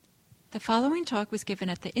The following talk was given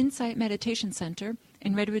at the Insight Meditation Center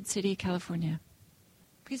in Redwood City, California.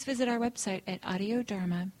 Please visit our website at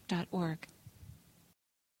audiodharma.org.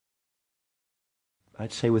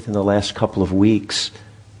 I'd say within the last couple of weeks,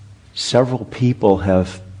 several people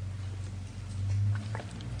have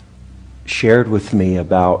shared with me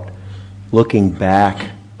about looking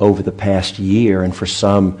back over the past year, and for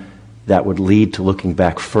some that would lead to looking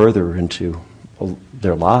back further into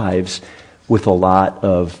their lives with a lot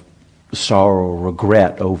of sorrow or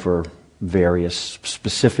regret over various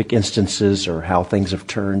specific instances or how things have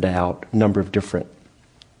turned out, a number of different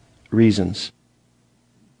reasons.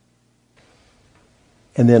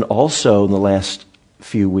 And then also in the last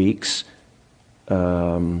few weeks,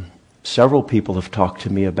 several people have talked to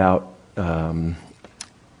me about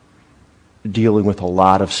dealing with a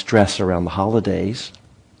lot of stress around the holidays,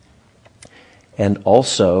 and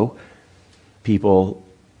also people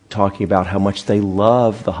talking about how much they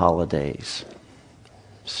love the holidays.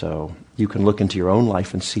 So you can look into your own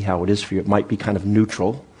life and see how it is for you. It might be kind of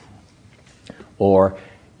neutral, or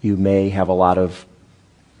you may have a lot of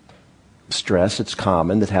stress. It's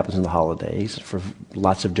common that happens in the holidays for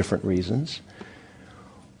lots of different reasons.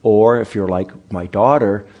 Or if you're like my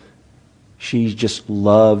daughter, she just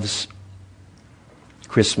loves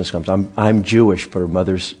Christmas comes. I'm Jewish, but her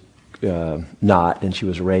mother's not, and she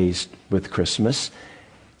was raised with Christmas.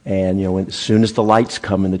 And as soon as the lights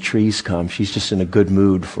come and the trees come, she's just in a good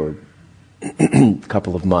mood for a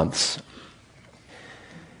couple of months.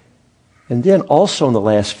 And then also in the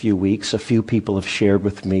last few weeks, a few people have shared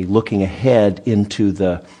with me looking ahead into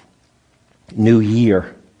the new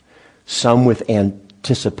year, some with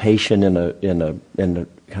anticipation in a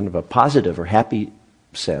kind of a positive or happy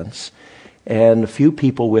sense, and a few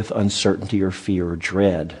people with uncertainty or fear or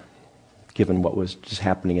dread, given what was just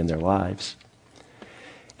happening in their lives.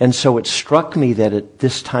 And so it struck me that at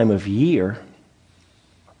this time of year,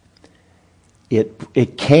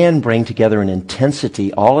 it can bring together an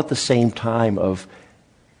intensity all at the same time of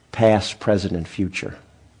past, present, and future.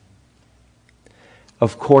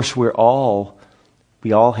 Of course, we all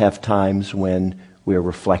have times when we're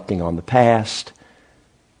reflecting on the past,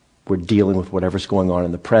 we're dealing with whatever's going on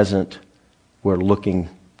in the present, we're looking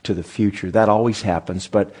to the future. That always happens,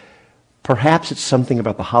 but perhaps it's something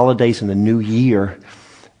about the holidays and the new year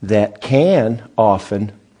that can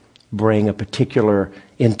often bring a particular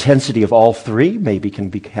intensity of all three, maybe can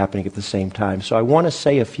be happening at the same time. So I want to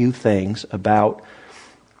say a few things about,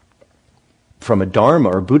 from a Dharma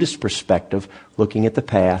or Buddhist perspective, looking at the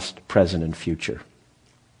past, present, and future.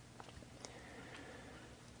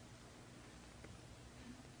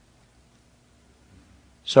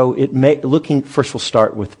 So first we'll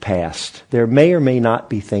start with past. There may or may not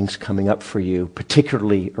be things coming up for you,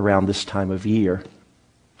 particularly around this time of year,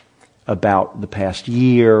 about the past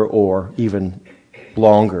year or even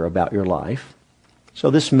longer about your life. So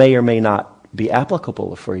this may or may not be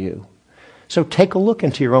applicable for you. So take a look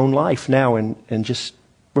into your own life now and just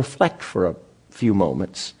reflect for a few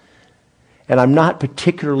moments. And I'm not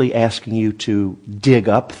particularly asking you to dig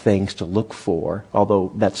up things to look for,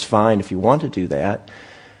 although that's fine if you want to do that.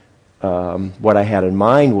 What I had in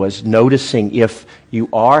mind was noticing if you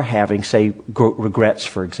are having, say, regrets,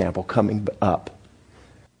 for example, coming up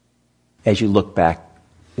as you look back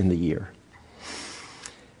in the year.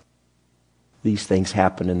 These things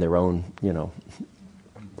happen in their own, in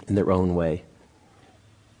their own way.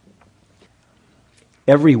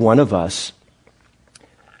 Every one of us,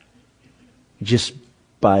 just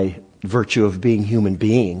by virtue of being human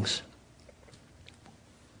beings,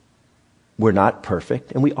 we're not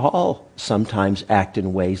perfect, and we all sometimes act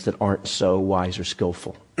in ways that aren't so wise or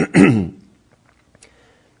skillful.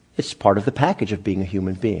 It's part of the package of being a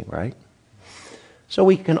human being, right? So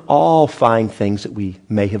we can all find things that we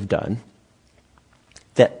may have done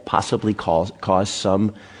that possibly cause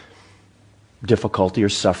some difficulty or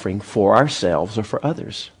suffering for ourselves or for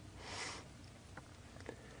others.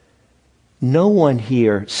 No one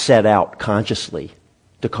here set out consciously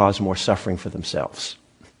to cause more suffering for themselves.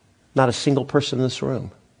 Not a single person in this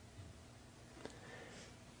room.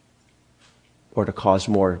 Or to cause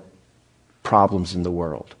more problems in the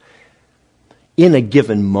world. In a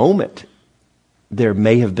given moment, there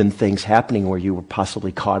may have been things happening where you were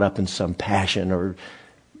possibly caught up in some passion or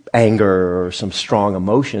anger or some strong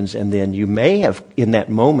emotions, and then you may have, in that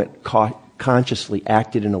moment, consciously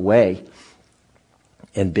acted in a way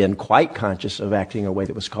and been quite conscious of acting in a way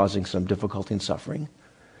that was causing some difficulty and suffering.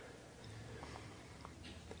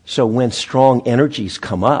 So when strong energies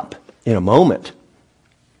come up in a moment,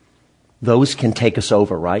 those can take us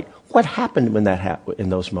over, right? What happened when that happened in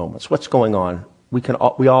those moments? What's going on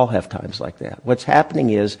We all have times like that. What's happening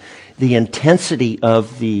is the intensity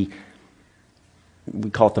of we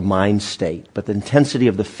call it the mind state, but the intensity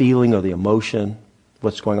of the feeling or the emotion,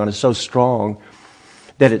 what's going on, is so strong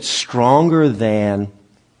that it's stronger than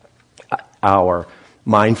our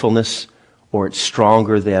mindfulness, or it's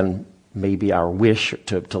stronger than maybe our wish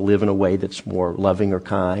to live in a way that's more loving or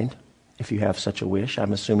kind, if you have such a wish.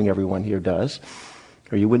 I'm assuming everyone here does.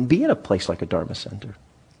 Or you wouldn't be in a place like a Dharma center.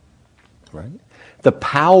 Right? The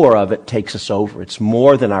power of it takes us over. It's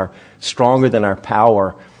stronger than our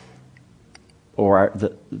power or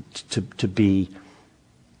to be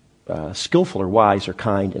skillful or wise or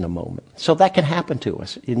kind in a moment. So that can happen to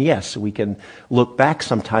us. And yes, we can look back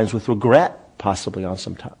sometimes with regret, possibly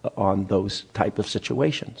on those type of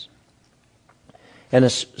situations. And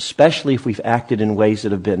especially if we've acted in ways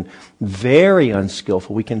that have been very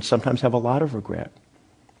unskillful, we can sometimes have a lot of regret.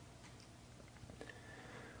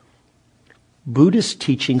 Buddhist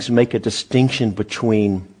teachings make a distinction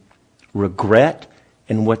between regret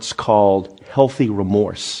and what's called healthy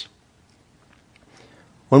remorse.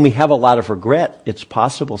 When we have a lot of regret, it's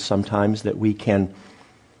possible sometimes that we can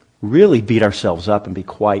really beat ourselves up and be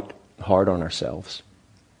quite hard on ourselves.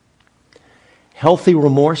 Healthy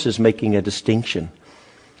remorse is making a distinction.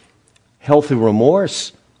 Healthy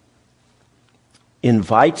remorse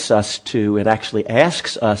invites us to, it actually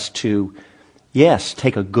asks us to, yes,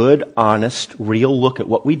 take a good, honest, real look at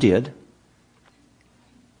what we did,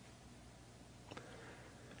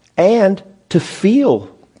 and to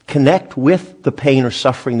connect with the pain or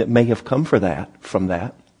suffering that may have come from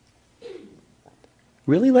that.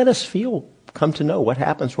 Really let us come to know what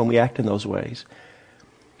happens when we act in those ways.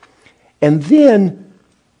 And then,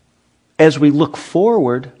 as we look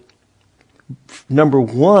forward, number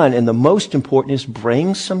one, and the most important, is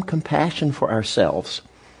bring some compassion for ourselves,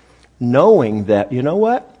 knowing that, you know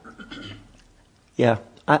what? Yeah,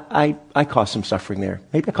 I caused some suffering there.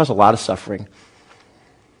 Maybe I caused a lot of suffering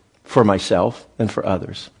for myself and for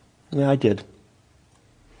others. Yeah, I did.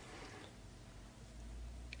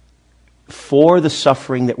 For the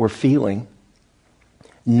suffering that we're feeling,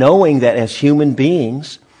 knowing that as human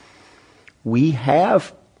beings, we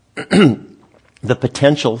have the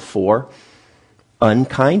potential for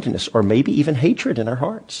unkindness or maybe even hatred in our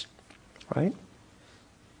hearts, right?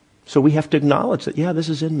 So we have to acknowledge that, yeah, this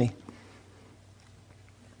is in me.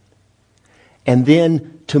 And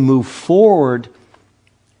then to move forward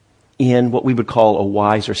in what we would call a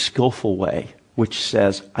wise or skillful way, which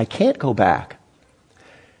says, I can't go back.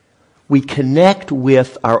 We connect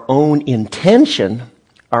with our own intention,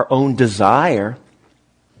 our own desire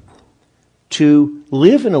to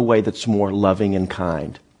live in a way that's more loving and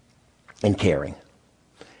kind and caring.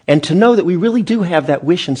 And to know that we really do have that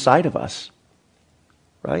wish inside of us,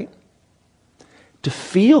 right? To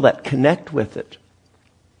feel that, connect with it.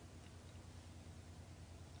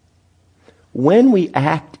 When we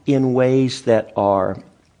act in ways that are,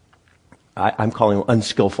 I'm calling them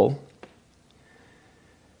unskillful,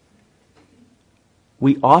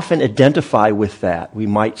 we often identify with that. We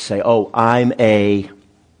might say, oh, I'm a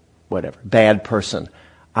bad person.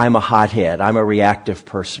 I'm a hothead. I'm a reactive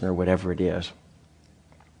person, or whatever it is.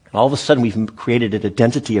 And all of a sudden we've created an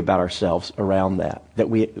identity about ourselves around that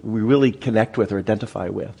we really connect with or identify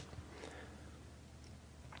with.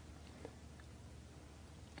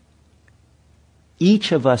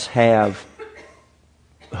 Each of us have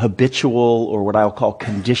habitual, or what I'll call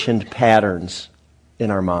conditioned patterns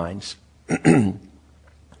in our minds.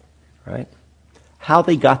 Right? How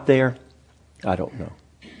they got there, I don't know.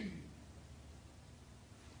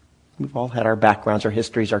 We've all had our backgrounds, our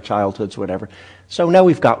histories, our childhoods, whatever. So now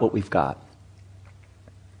we've got what we've got.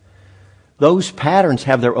 Those patterns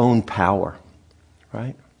have their own power,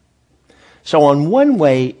 right? So on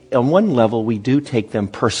one level, we do take them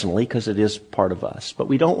personally because it is part of us. But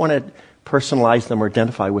we don't want to personalize them or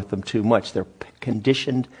identify with them too much. They're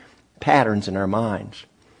conditioned patterns in our minds.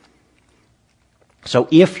 So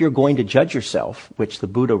if you're going to judge yourself, which the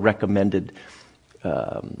Buddha recommended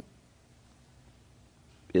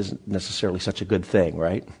isn't necessarily such a good thing,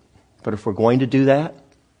 right? But if we're going to do that,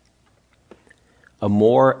 a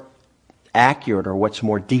more accurate, or what's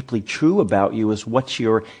more deeply true about you, is what's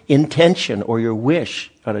your intention or your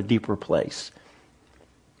wish at a deeper place.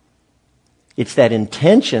 It's that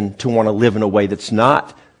intention to want to live in a way that's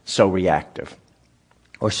not so reactive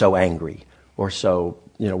or so angry or so,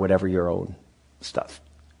 whatever your own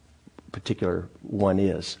particular one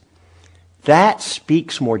is. That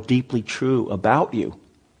speaks more deeply true about you.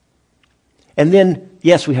 And then,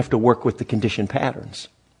 yes, we have to work with the conditioned patterns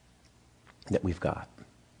that we've got.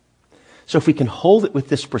 So if we can hold it with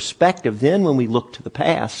this perspective, then when we look to the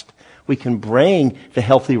past, We can bring the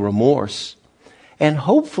healthy remorse. And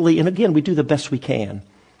hopefully, and again, we do the best we can.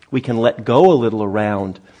 We can let go a little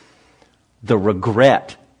around the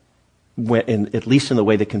regret, at least in the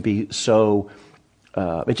way that can be so,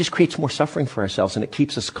 it just creates more suffering for ourselves, and it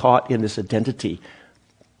keeps us caught in this identity,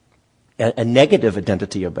 a negative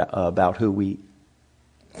identity about who we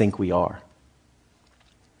think we are.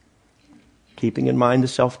 Keeping in mind the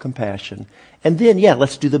self-compassion. And then,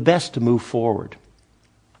 let's do the best to move forward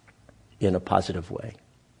in a positive way.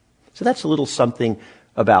 So that's a little something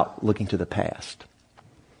about looking to the past.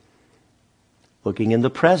 Looking in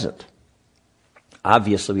the present.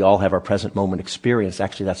 Obviously, we all have our present moment experience.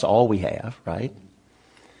 Actually, that's all we have, right?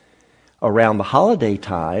 Around the holiday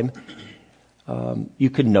time,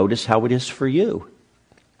 you can notice how it is for you.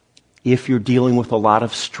 If you're dealing with a lot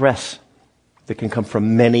of stress that can come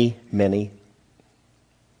from many, many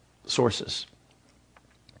sources.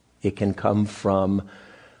 It can come from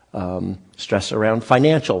stress around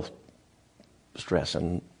financial stress,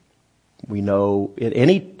 and we know in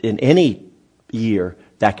any year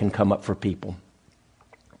that can come up for people.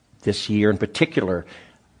 This year in particular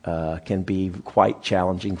can be quite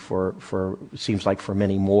challenging for seems like for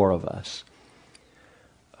many more of us.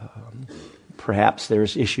 Perhaps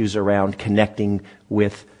there's issues around connecting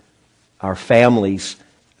with our families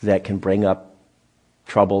that can bring up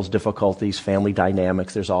troubles, difficulties, family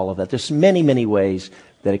dynamics. There's all of that. There's many, many ways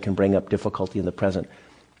that it can bring up difficulty in the present.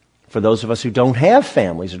 For those of us who don't have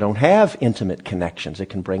families or don't have intimate connections, it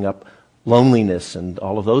can bring up loneliness and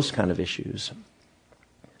all of those kind of issues.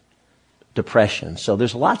 Depression. So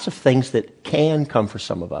there's lots of things that can come for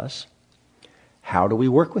some of us. How do we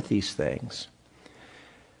work with these things?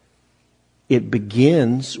 It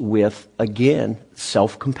begins with, again,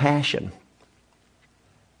 self-compassion.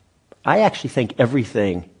 I actually think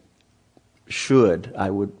everything should, I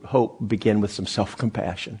would hope, begin with some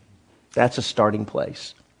self-compassion. That's a starting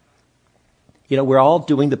place. We're all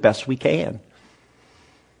doing the best we can.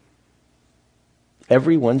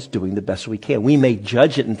 Everyone's doing the best we can. We may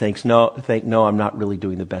judge it and think, no, I'm not really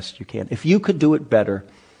doing the best you can. If you could do it better,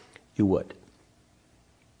 you would.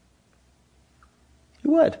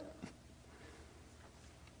 You would.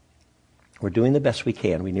 We're doing the best we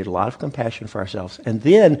can. We need a lot of compassion for ourselves. And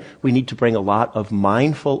then we need to bring a lot of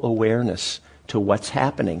mindful awareness to what's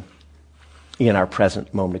happening in our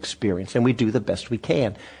present moment experience. And we do the best we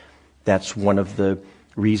can. That's one of the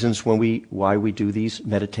reasons why we do these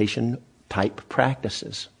meditation type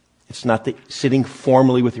practices. It's not sitting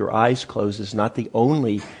formally with your eyes closed is not the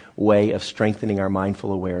only way of strengthening our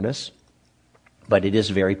mindful awareness, but it is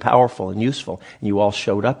very powerful and useful. And you all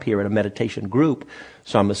showed up here at a meditation group,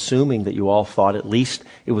 so I'm assuming that you all thought at least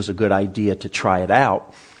it was a good idea to try it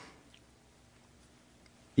out,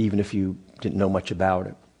 even if you didn't know much about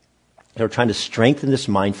it. They're trying to strengthen this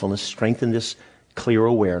mindfulness, strengthen this clear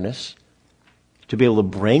awareness, to be able to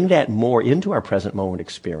bring that more into our present moment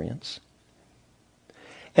experience.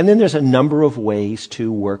 And then there's a number of ways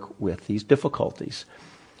to work with these difficulties.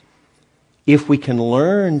 If we can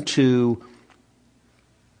learn to,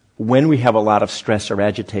 when we have a lot of stress or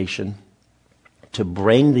agitation, to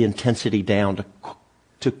bring the intensity down,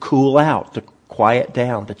 to cool out, to quiet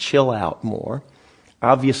down, to chill out more,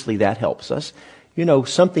 obviously that helps us.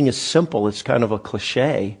 Something as simple, it's kind of a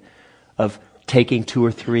cliche of taking 2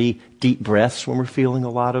 or 3 deep breaths when we're feeling a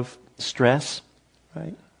lot of stress,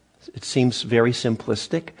 right? It seems very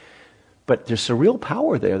simplistic, but there's a real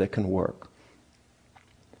power there that can work.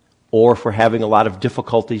 Or if we're having a lot of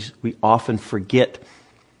difficulties, we often forget,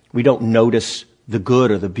 we don't notice the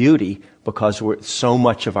good or the beauty because so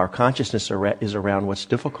much of our consciousness is around what's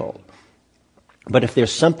difficult. But if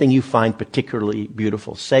there's something you find particularly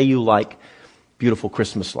beautiful, say you like beautiful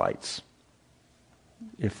Christmas lights,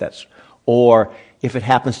 or if it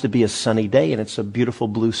happens to be a sunny day and it's a beautiful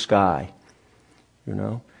blue sky,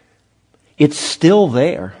 it's still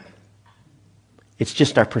there. It's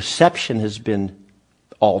just our perception has been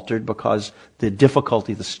altered because the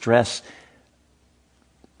difficulty, the stress,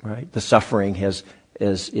 right, the suffering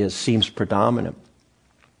seems predominant.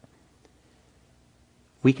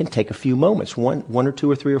 We can take a few moments, one or 2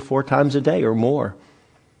 or 3 or 4 times a day or more,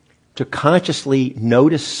 to consciously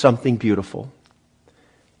notice something beautiful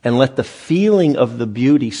and let the feeling of the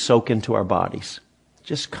beauty soak into our bodies.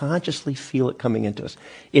 Just consciously feel it coming into us.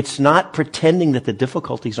 It's not pretending that the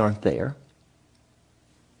difficulties aren't there.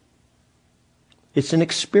 It's an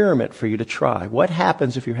experiment for you to try. What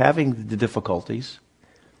happens if you're having the difficulties?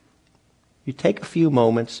 You take a few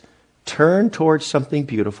moments, turn towards something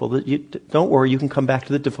beautiful. Don't worry, you can come back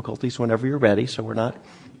to the difficulties whenever you're ready, so we're not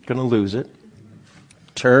going to lose it.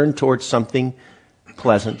 Turn towards something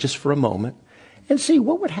pleasant just for a moment. and see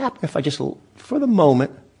what would happen if I just, for the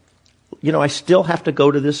moment, I still have to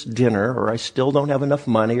go to this dinner, or I still don't have enough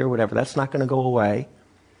money or whatever. That's not going to go away.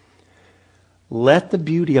 Let the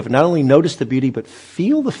beauty of it, not only notice the beauty, but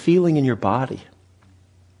feel the feeling in your body.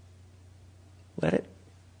 Let it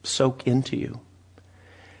soak into you.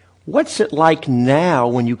 What's it like now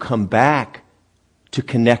when you come back to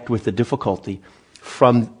connect with the difficulty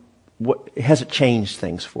from what, has it changed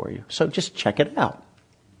things for you? So just check it out.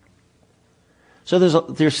 So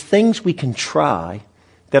there's things we can try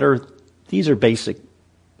these are basic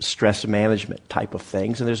stress management type of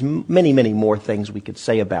things, and there's many, many more things we could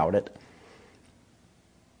say about it.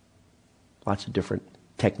 Lots of different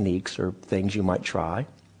techniques or things you might try.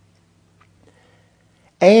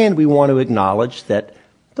 And we want to acknowledge that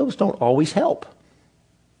those don't always help.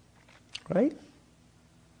 Right?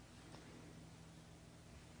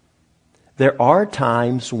 There are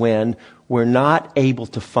times when we're not able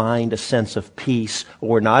to find a sense of peace,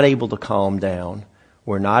 or we're not able to calm down,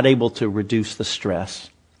 we're not able to reduce the stress.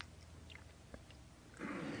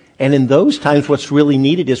 And in those times, what's really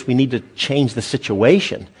needed is we need to change the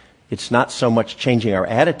situation. It's not so much changing our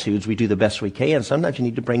attitudes. We do the best we can. Sometimes you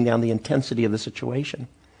need to bring down the intensity of the situation.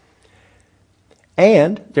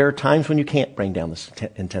 And there are times when you can't bring down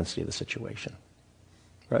the intensity of the situation.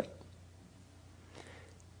 Right?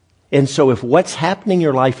 And so if what's happening in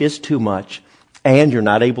your life is too much, and you're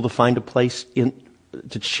not able to find a place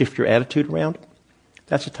to shift your attitude around,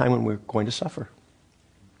 that's a time when we're going to suffer.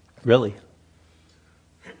 Really.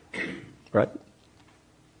 Right?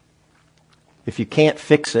 If you can't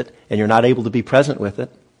fix it and you're not able to be present with it,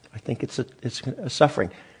 I think it's a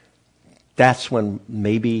suffering. That's when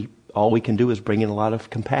maybe all we can do is bring in a lot of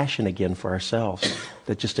compassion again for ourselves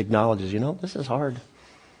that just acknowledges, this is hard.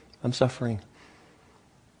 I'm suffering.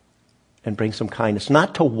 And bring some kindness.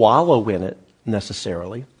 Not to wallow in it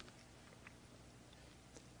necessarily.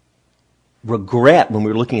 Regret, when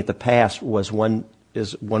we were looking at the past, is one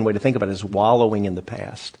way to think about it, is wallowing in the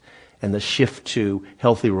past. And the shift to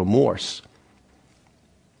healthy remorse,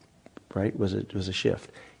 right, was a shift.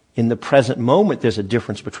 In the present moment, there's a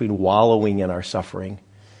difference between wallowing in our suffering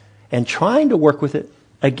and trying to work with it,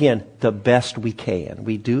 again, the best we can.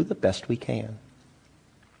 We do the best we can.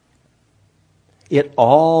 It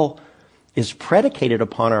all is predicated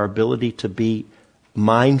upon our ability to be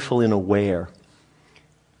mindful and aware,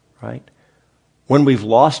 right? When we've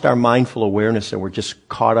lost our mindful awareness and we're just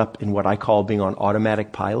caught up in what I call being on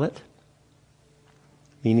automatic pilot,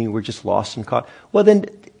 meaning we're just lost and caught, well then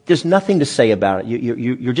there's nothing to say about it.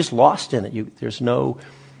 You're just lost in it. There's no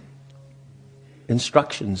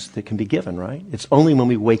instructions that can be given, right? It's only when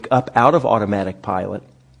we wake up out of automatic pilot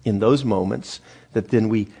in those moments that then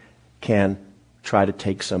we can try to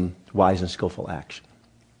take some wise and skillful action.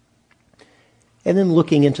 And then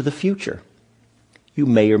looking into the future. You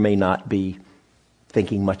may or may not be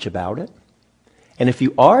thinking much about it. And if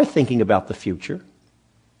you are thinking about the future,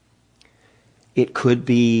 it could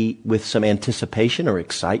be with some anticipation or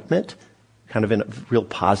excitement, kind of in a real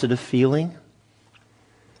positive feeling.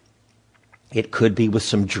 It could be with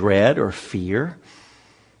some dread or fear,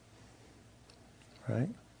 right?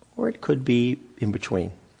 Or it could be in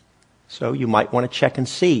between. So you might want to check and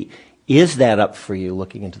see, is that up for you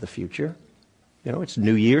looking into the future? It's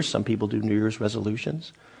New Year's. Some people do New Year's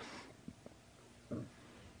resolutions.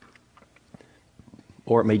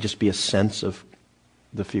 Or it may just be a sense of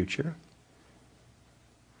the future.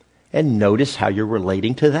 And notice how you're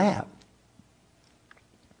relating to that.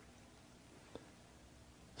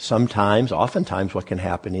 Oftentimes what can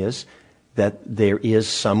happen is that there is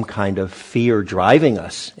some kind of fear driving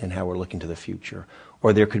us in how we're looking to the future.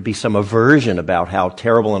 Or there could be some aversion about how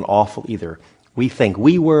terrible and awful either we think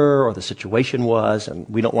we were or the situation was, and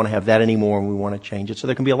we don't want to have that anymore and we want to change it. So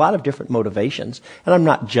there can be a lot of different motivations. And I'm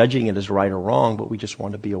not judging it as right or wrong, but we just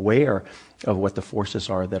want to be aware of what the forces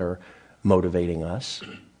are that are motivating us.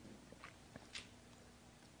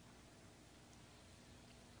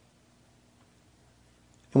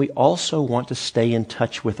 And we also want to stay in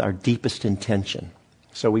touch with our deepest intention.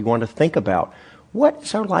 So we want to think about, what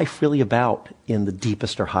is our life really about in the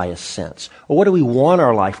deepest or highest sense? Or what do we want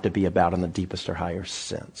our life to be about in the deepest or highest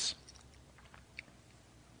sense?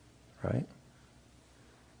 Right?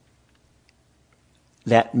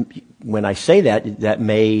 That, when I say that,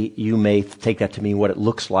 you may take that to mean what it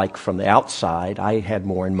looks like from the outside. I had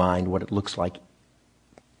more in mind what it looks like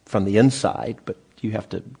from the inside, but you have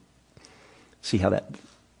to see how that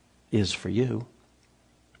is for you.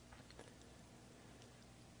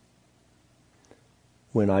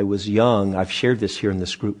 When I was young, I've shared this here in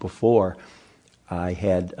this group before, I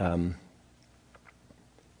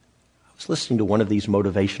was was listening to one of these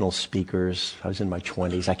motivational speakers. I was in my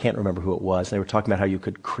 20s. I can't remember who it was. They were talking about how you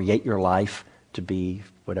could create your life to be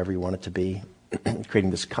whatever you want it to be,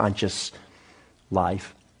 creating this conscious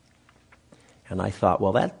life. And I thought,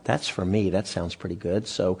 well, that's for me. That sounds pretty good.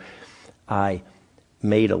 So I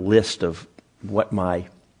made a list of what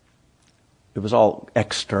it was all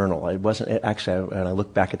external. It wasn't, actually, when I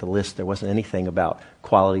look back at the list, there wasn't anything about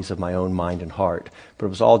qualities of my own mind and heart. But it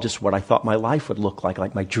was all just what I thought my life would look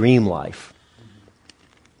like my dream life.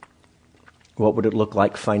 What would it look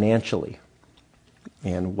like financially?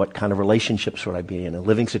 And what kind of relationships would I be in? A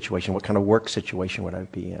living situation? What kind of work situation would I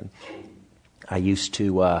be in? I used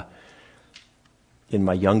to, in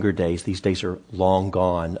my younger days, these days are long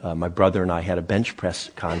gone, my brother and I had a bench press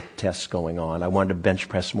contest going on. I wanted to bench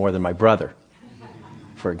press more than my brother,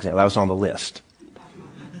 for example. That was on the list.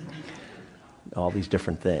 All these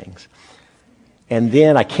different things. And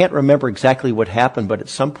then I can't remember exactly what happened, but at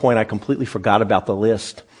some point I completely forgot about the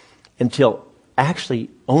list until actually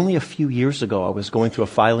only a few years ago I was going through a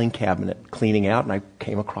filing cabinet, cleaning out, and I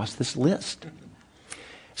came across this list.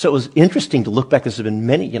 So it was interesting to look back. This has been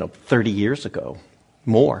many, 30 years ago.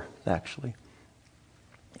 More, actually.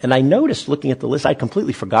 And I noticed, looking at the list, I'd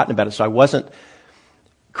completely forgotten about it, so I wasn't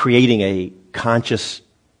creating a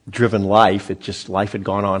conscious-driven life. It just, life had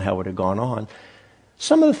gone on how it had gone on.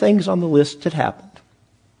 Some of the things on the list had happened.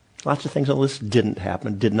 Lots of things on the list didn't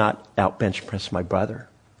happen, did not outbench press my brother.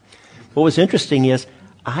 What was interesting is,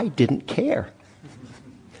 I didn't care.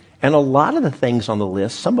 And a lot of the things on the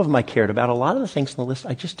list, some of them I cared about, a lot of the things on the list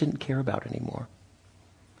I just didn't care about anymore.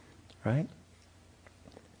 Right?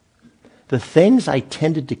 The things I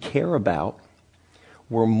tended to care about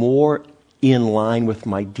were more in line with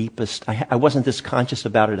my deepest. I wasn't this conscious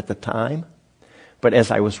about it at the time, but as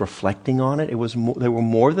I was reflecting on it, there were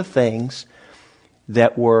more the things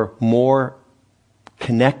that were more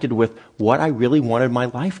connected with what I really wanted my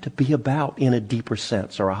life to be about in a deeper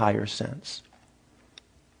sense or a higher sense.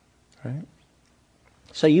 Right?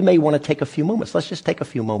 So you may want to take a few moments. Let's just take a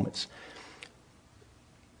few moments.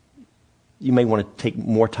 You may want to take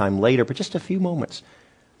more time later, but just a few moments.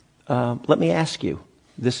 Let me ask you.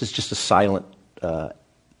 This is just a silent, so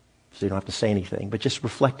you don't have to say anything, but just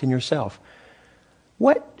reflect in yourself.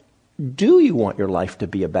 What do you want your life to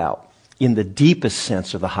be about in the deepest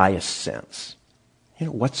sense or the highest sense?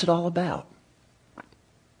 What's it all about?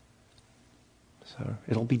 So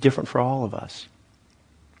it'll be different for all of us.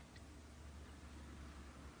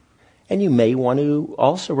 And you may want to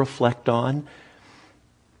also reflect on,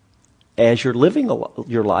 as you're living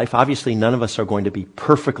your life, obviously none of us are going to be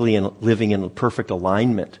living in perfect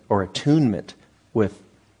alignment or attunement with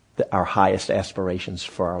our highest aspirations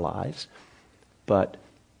for our lives. But,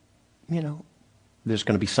 there's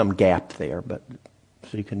going to be some gap there,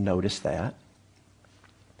 so you can notice that.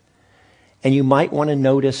 And you might want to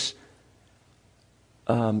notice,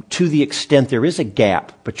 to the extent there is a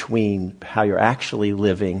gap between how you're actually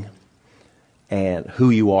living and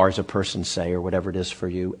who you are as a person, say, or whatever it is for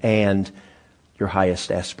you, and your highest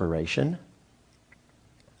aspiration.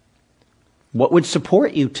 What would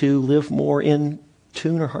support you to live more in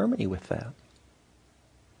tune or harmony with that?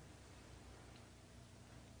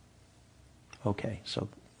 Okay, so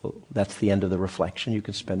that's the end of the reflection. You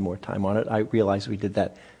can spend more time on it. I realize we did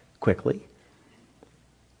that quickly.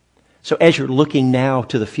 So as you're looking now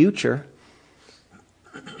to the future,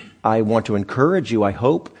 I want to encourage you, I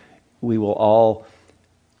hope, we will all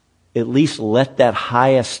at least let that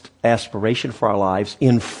highest aspiration for our lives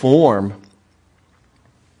inform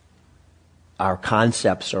our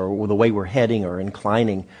concepts or the way we're heading or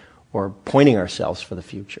inclining or pointing ourselves for the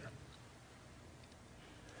future.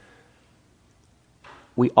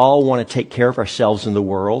 We all want to take care of ourselves in the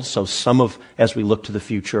world, so as we look to the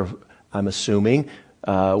future, I'm assuming,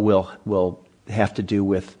 will have to do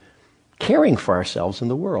with caring for ourselves in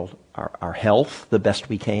the world. Our health, the best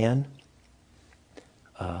we can,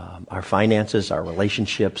 our finances, our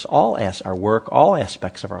relationships, our work, all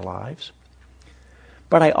aspects of our lives.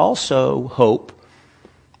 But I also hope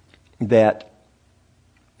that,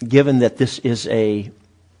 given that this is a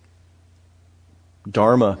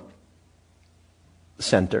Dharma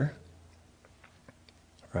center,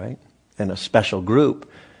 right, and a special group,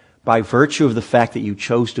 by virtue of the fact that you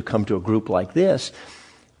chose to come to a group like this,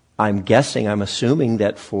 I'm assuming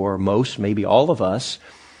that for most, maybe all of us,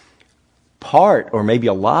 part or maybe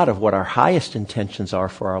a lot of what our highest intentions are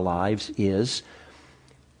for our lives is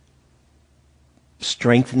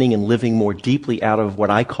strengthening and living more deeply out of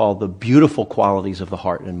what I call the beautiful qualities of the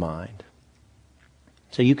heart and mind.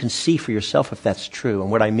 So you can see for yourself if that's true.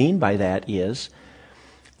 And what I mean by that is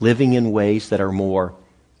living in ways that are more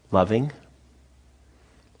loving,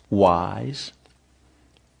 wise,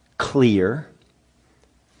 clear,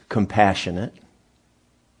 compassionate,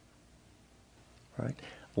 right?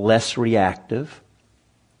 Less reactive.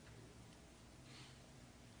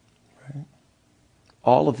 Right?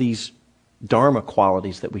 All of these Dharma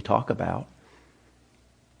qualities that we talk about.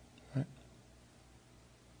 Right?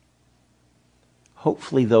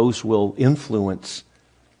 Hopefully those will influence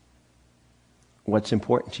what's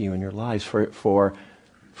important to you in your lives. For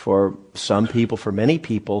some people, for many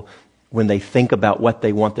people, when they think about what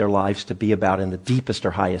they want their lives to be about in the deepest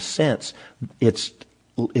or highest sense, it's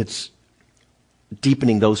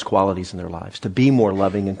deepening those qualities in their lives, to be more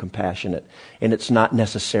loving and compassionate. And it's not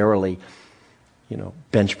necessarily,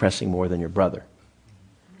 bench pressing more than your brother.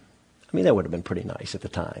 I mean, that would have been pretty nice at the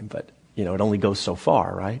time, but, it only goes so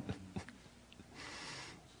far, right?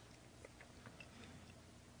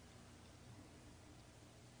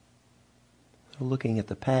 So looking at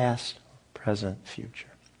the past, present, future.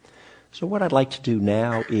 So what I'd like to do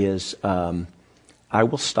now is I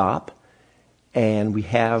will stop, and we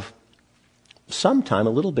have some time, a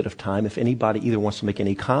little bit of time, if anybody either wants to make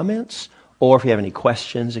any comments or if you have any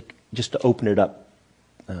questions, just to open it up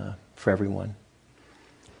for everyone.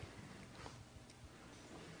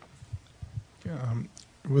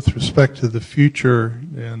 With respect to the future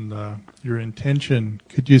and your intention,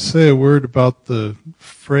 could you say a word about the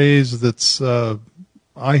phrase that's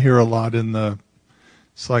I hear a lot in the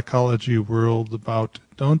psychology world about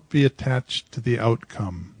don't be attached to the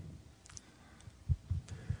outcome?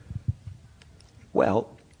 Well,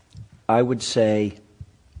 I would say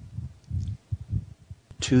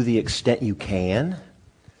to the extent you can,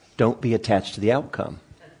 don't be attached to the outcome.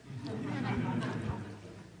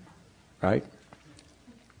 Right?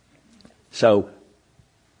 So,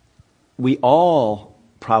 we all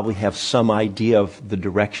probably have some idea of the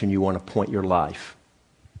direction you want to point your life.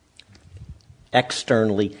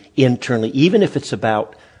 Externally, internally, even if it's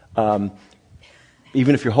about, even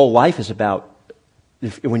if your whole life is about,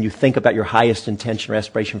 when you think about your highest intention or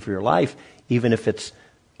aspiration for your life, even if it's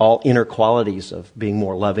all inner qualities of being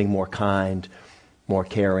more loving, more kind, more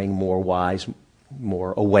caring, more wise,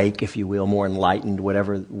 more awake, if you will, more enlightened,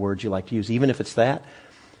 whatever words you like to use, even if it's that,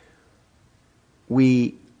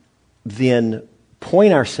 we then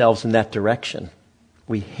point ourselves in that direction.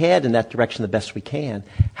 We head in that direction the best we can.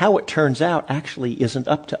 How it turns out actually isn't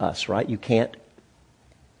up to us, right? You can't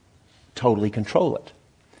totally control it.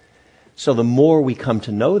 So the more we come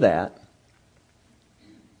to know that,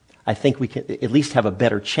 I think we can at least have a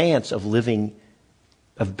better chance of living,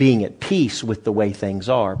 of being at peace with the way things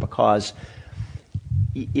are. Because,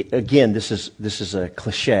 again, this is a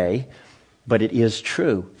cliche, but it is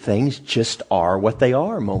true. Things just are what they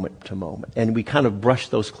are moment to moment. And we kind of brush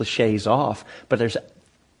those cliches off, but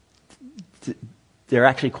they're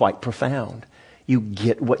actually quite profound. You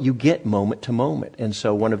get what you get moment to moment. And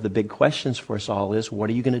so one of the big questions for us all is, what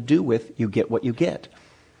are you going to do with you get what you get?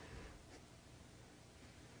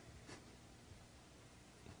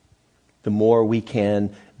 The more we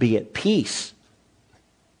can be at peace,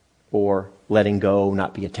 or letting go,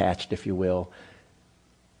 not be attached, if you will,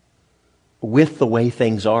 with the way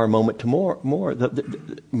things are moment to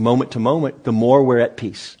moment to moment, the more we're at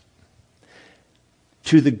peace.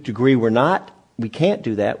 To the degree we can't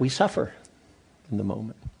do that, we suffer in the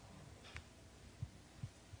moment.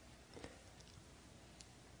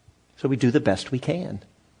 So we do the best we can.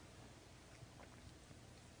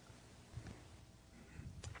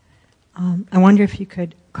 I wonder if you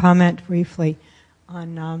could comment briefly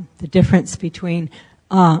on the difference between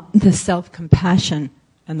the self-compassion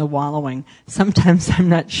and the wallowing. Sometimes I'm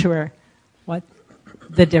not sure what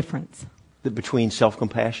the difference. Between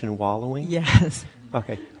self-compassion and wallowing? Yes.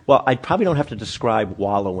 Okay. Well, I probably don't have to describe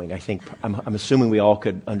wallowing. I think I'm assuming we all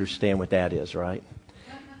could understand what that is, right?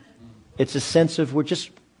 It's a sense of we're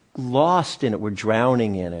just lost in it. We're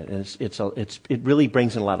drowning in it. And it really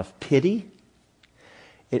brings in a lot of pity.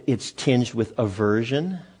 It's tinged with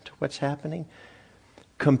aversion to what's happening.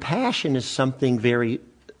 Compassion is something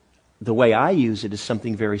the way I use it is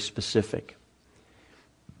something very specific.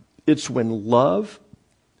 It's when love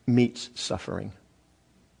meets suffering.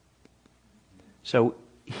 So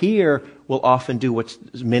here we'll often do what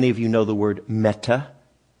many of you know the word metta,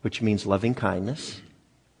 which means loving kindness.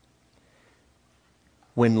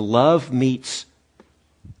 When love meets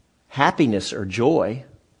happiness or joy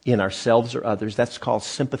in ourselves or others, that's called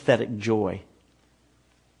sympathetic joy.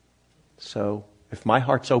 So if my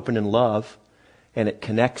heart's open in love and it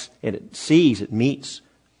connects and it meets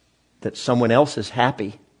that someone else is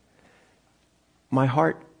happy, my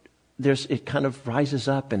heart, it kind of rises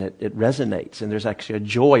up and it resonates, and there's actually a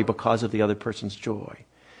joy because of the other person's joy.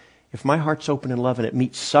 if my heart's open in love and it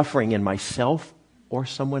meets suffering in myself or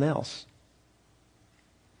someone else,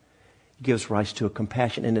 it gives rise to a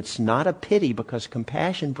compassion. And it's not a pity, because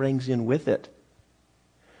compassion brings in with it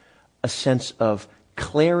a sense of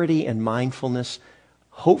clarity and mindfulness,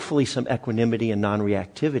 hopefully some equanimity and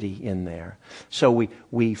non-reactivity in there. So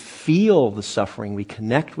we feel the suffering, we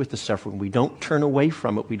connect with the suffering, we don't turn away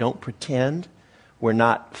from it, we don't pretend, we're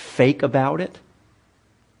not fake about it.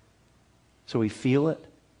 So we feel it,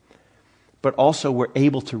 but also we're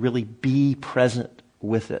able to really be present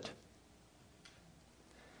with it.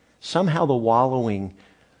 Somehow the wallowing,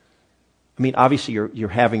 I mean, obviously you're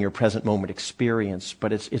having your present moment experience,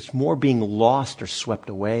 but it's more being lost or swept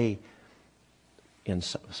away in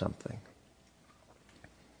something.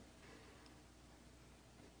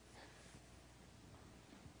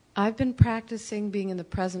 I've been practicing being in the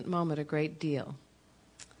present moment a great deal.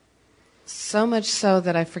 So much so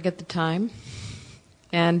that I forget the time.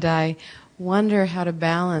 And I wonder how to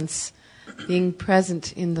balance being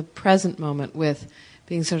present in the present moment with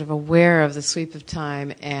being sort of aware of the sweep of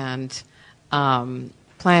time and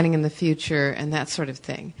planning in the future and that sort of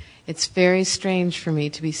thing. It's very strange for me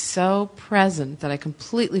to be so present that I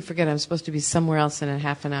completely forget I'm supposed to be somewhere else in a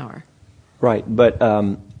half an hour. Right, but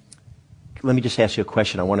let me just ask you a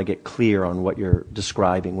question. I want to get clear on what you're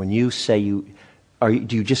describing. When you say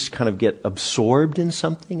do you just kind of get absorbed in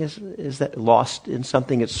something? Is that lost in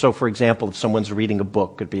something? So, for example, if someone's reading a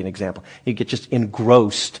book, could be an example. You get just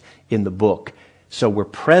engrossed in the book. So we're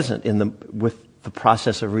present with the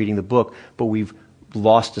process of reading the book, but we've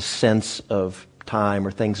lost a sense of time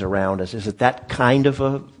or things around us. Is it that kind of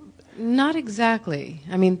a... Not exactly.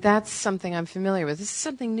 I mean, that's something I'm familiar with. This is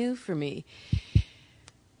something new for me.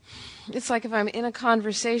 It's like if I'm in a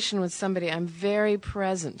conversation with somebody, I'm very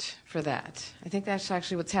present for that. I think that's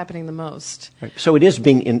actually what's happening the most. Right. So it is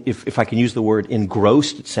being, if I can use the word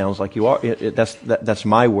engrossed, it sounds like you are. That's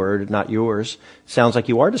my word, not yours. It sounds like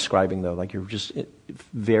you are describing, though, like you're just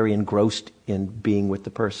very engrossed in being with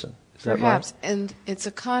the person. Is that right? Perhaps. And it's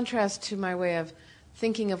a contrast to my way of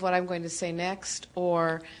thinking of what I'm going to say next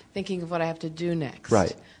or thinking of what I have to do next.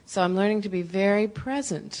 Right. So I'm learning to be very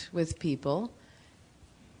present with people,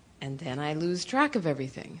 and then I lose track of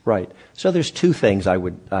everything. Right. So there's two things I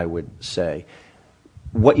would say.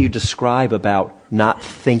 What you describe about not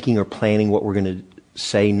thinking or planning what we're going to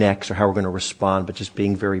say next or how we're going to respond, but just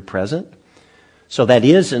being very present. So that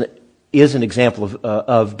is an example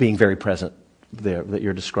of being very present there that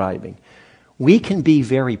you're describing. We can be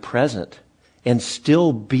very present and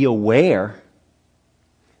still be aware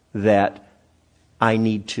that I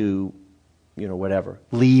need to,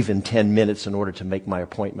 leave in 10 minutes in order to make my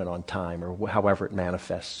appointment on time, or however it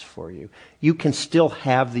manifests for you. You can still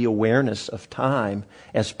have the awareness of time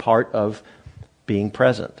as part of being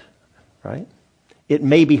present, right? It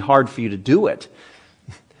may be hard for you to do it,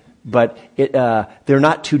 but they're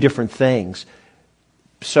not two different things.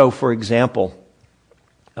 So, for example,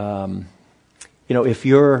 if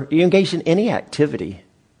you're engaged in any activity,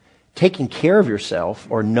 taking care of yourself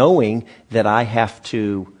or knowing that I have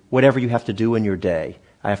to, whatever you have to do in your day,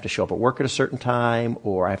 I have to show up at work at a certain time,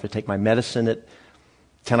 or I have to take my medicine at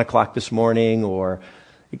 10 o'clock this morning, or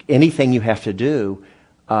anything you have to do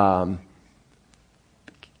can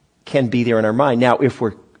be there in our mind. Now, if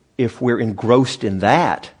we're engrossed in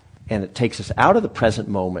that and it takes us out of the present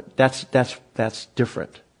moment, that's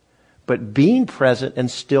different. But being present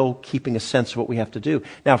and still keeping a sense of what we have to do.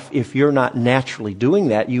 Now, if you're not naturally doing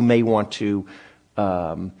that, you may want to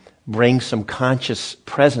bring some conscious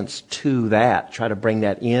presence to that. Try to bring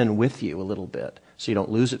that in with you a little bit so you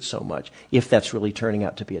don't lose it so much, if that's really turning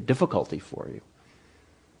out to be a difficulty for you.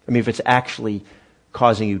 I mean, if it's actually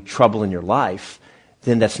causing you trouble in your life,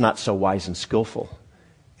 then that's not so wise and skillful.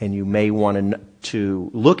 And you may want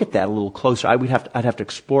to look at that a little closer. I'd have to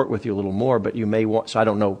explore it with you a little more, but you may want, so I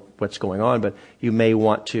don't know what's going on, but you may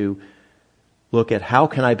want to look at how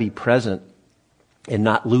can I be present and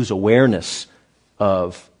not lose awareness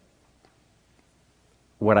of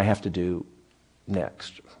what I have to do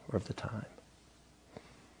next or of the time.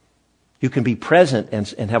 You can be present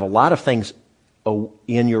and have a lot of things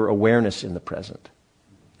in your awareness in the present.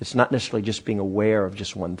 It's not necessarily just being aware of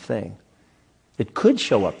just one thing. It could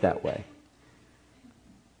show up that way.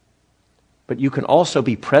 But you can also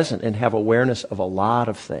be present and have awareness of a lot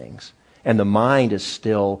of things. And the mind is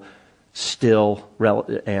still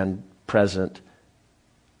and present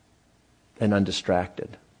and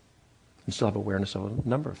undistracted. And still have awareness of a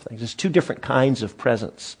number of things. There's two different kinds of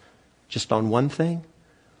presence. Just on one thing,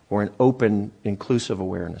 or an open, inclusive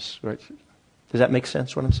awareness. Right? Does that make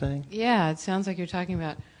sense, what I'm saying? Yeah, it sounds like you're talking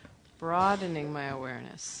about broadening my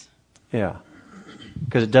awareness. Yeah.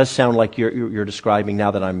 Because it does sound like you're describing,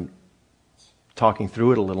 now that I'm talking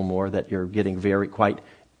through it a little more, that you're getting quite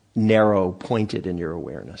narrow pointed in your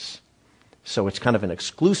awareness. So it's kind of an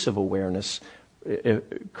exclusive awareness,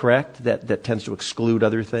 correct? That tends to exclude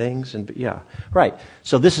other things. And yeah, right.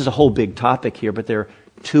 So this is a whole big topic here, but there are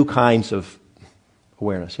two kinds of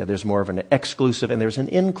awareness. Yeah, there's more of an exclusive and there's an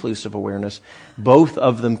inclusive awareness. Both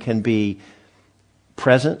of them can be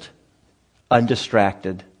present,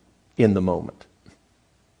 undistracted, in the moment.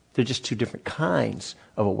 They're just two different kinds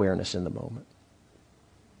of awareness in the moment.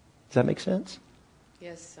 Does that make sense?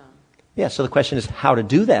 Yes. Yeah, so the question is how to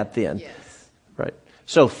do that then. Yes. Right.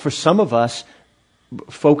 So for some of us,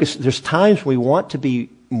 there's times we want to be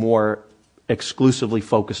more exclusively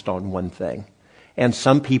focused on one thing. And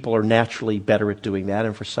some people are naturally better at doing that,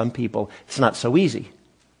 and for some people, it's not so easy.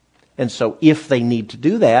 And so if they need to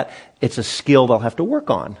do that, it's a skill they'll have to work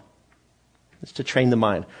on. It's to train the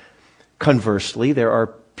mind. Conversely, there are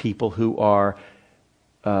people who are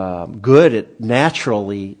good at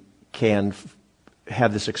naturally can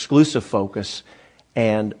have this exclusive focus,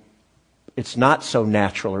 and it's not so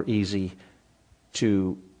natural or easy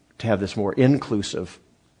to have this more inclusive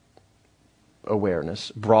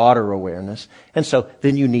awareness, broader awareness. And so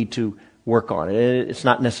then you need to work on it. It's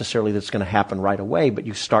not necessarily that it's going to happen right away, but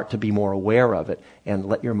you start to be more aware of it and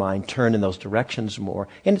let your mind turn in those directions more.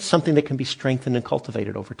 And it's something that can be strengthened and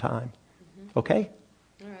cultivated over time. Mm-hmm. Okay?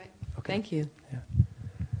 All right. Okay. Thank you. Yeah.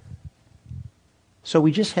 So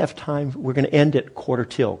we just have time. We're going to end at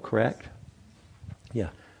 1:45, correct? Yeah.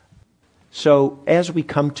 So as we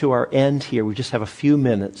come to our end here, we just have a few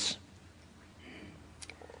minutes.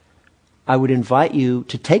 I would invite you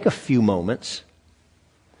to take a few moments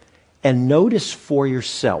and notice for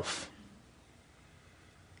yourself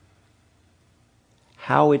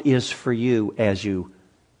how it is for you as you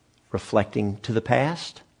reflecting to the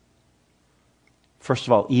past. First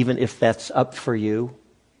of all, even if that's up for you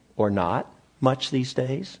or not much these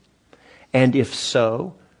days. And if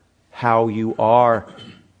so, how you are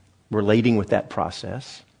relating with that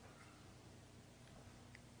process.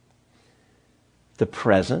 The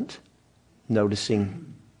present,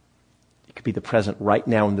 noticing it could be the present right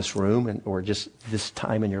now in this room or just this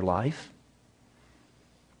time in your life.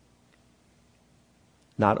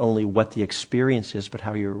 Not only what the experience is, but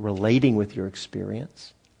how you're relating with your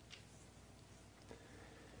experience.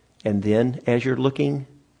 And then as you're looking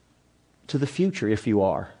to the future, if you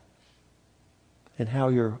are, and how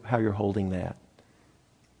you're holding that.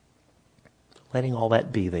 Letting all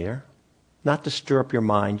that be there. Not to stir up your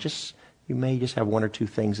mind, you may just have one or two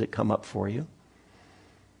things that come up for you.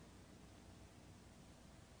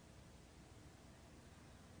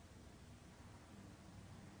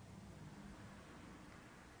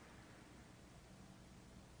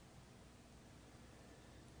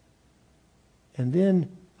 And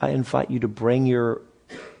then I invite you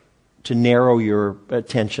to narrow your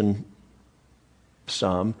attention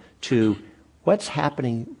some to what's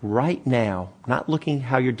happening right now. Not looking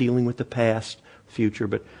how you're dealing with the past, future,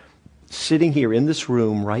 but sitting here in this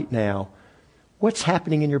room right now. What's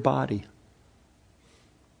happening in your body?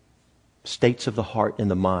 States of the heart and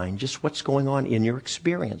the mind. Just what's going on in your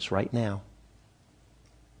experience right now.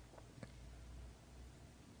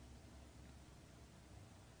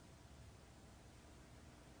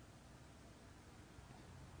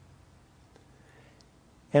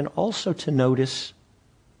 And also to notice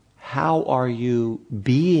how are you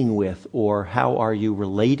being with or how are you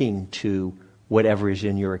relating to whatever is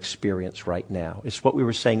in your experience right now. It's what we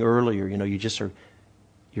were saying earlier,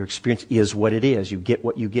 your experience is what it is. You get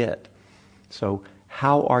what you get. So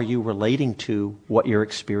how are you relating to what your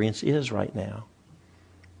experience is right now?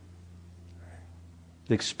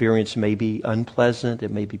 The experience may be unpleasant,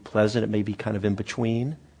 it may be pleasant, it may be kind of in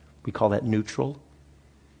between. We call that neutral.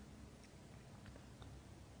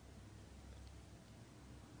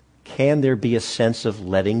 Can there be a sense of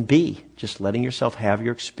letting be? Just letting yourself have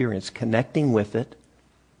your experience, connecting with it,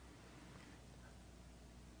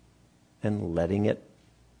 and letting it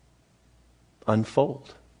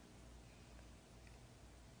unfold.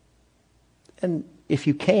 And if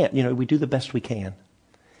you can't, we do the best we can.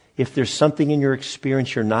 If there's something in your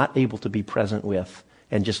experience you're not able to be present with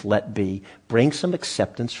and just let be, bring some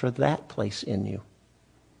acceptance for that place in you.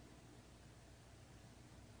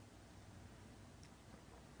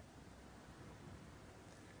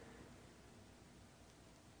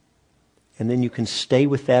 And then you can stay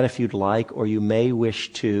with that if you'd like, or you may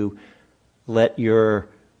wish to let your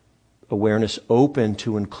awareness open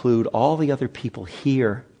to include all the other people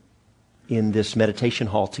here in this meditation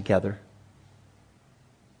hall together.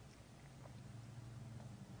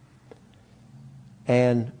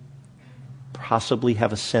 And possibly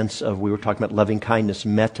have a sense of, we were talking about loving kindness,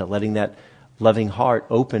 metta, letting that loving heart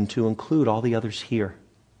open to include all the others here.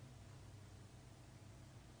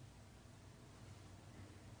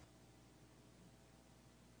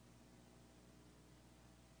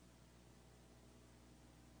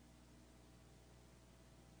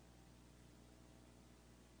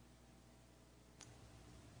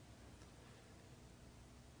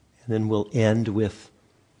 And then we'll end with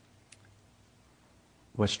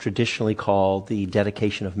what's traditionally called the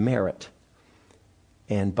dedication of merit.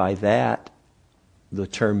 And by that, the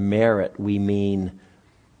term merit, we mean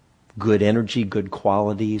good energy, good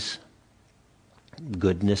qualities,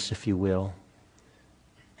 goodness, if you will.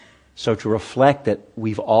 So to reflect that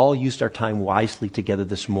we've all used our time wisely together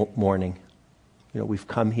this morning. We've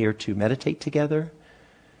come here to meditate together,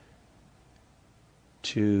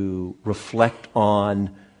 to reflect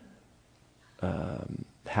on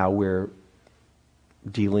how we're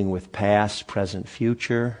dealing with past, present,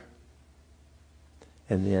 future,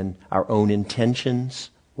 and then our own intentions,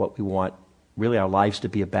 what we want really our lives to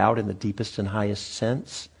be about in the deepest and highest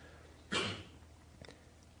sense.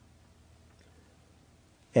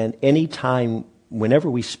 And any time, whenever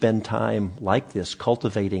we spend time like this,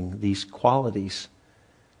 cultivating these qualities,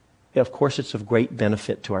 of course it's of great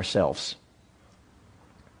benefit to ourselves.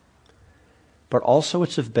 But also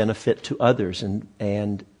it's of benefit to others.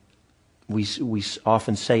 And we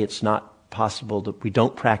often say it's not possible that we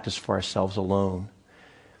don't practice for ourselves alone.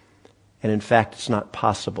 And in fact, it's not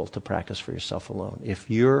possible to practice for yourself alone. If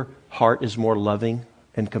your heart is more loving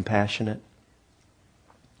and compassionate,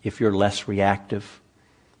 if you're less reactive,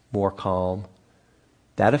 more calm,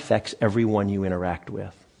 that affects everyone you interact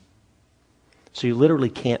with. So you literally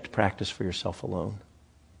can't practice for yourself alone.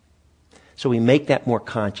 So we make that more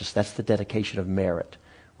conscious. That's the dedication of merit.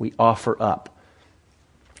 We offer up.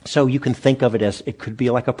 So you can think of it as, it could be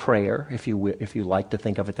like a prayer, if you like to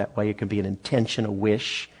think of it that way. It could be an intention, a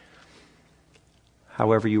wish,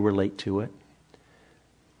 however you relate to it.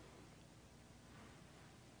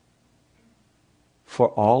 For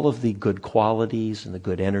all of the good qualities and the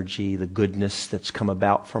good energy, the goodness that's come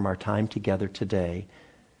about from our time together today,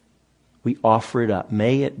 we offer it up.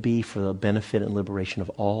 May it be for the benefit and liberation of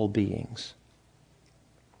all beings.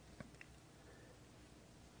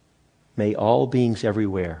 May all beings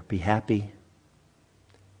everywhere be happy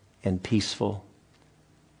and peaceful.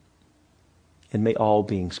 And may all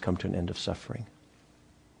beings come to an end of suffering.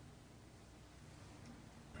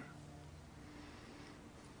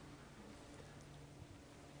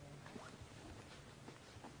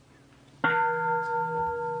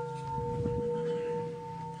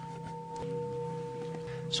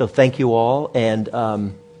 So thank you all, and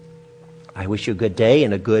I wish you a good day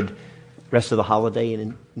and a good rest of the holiday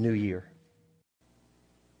and New Year.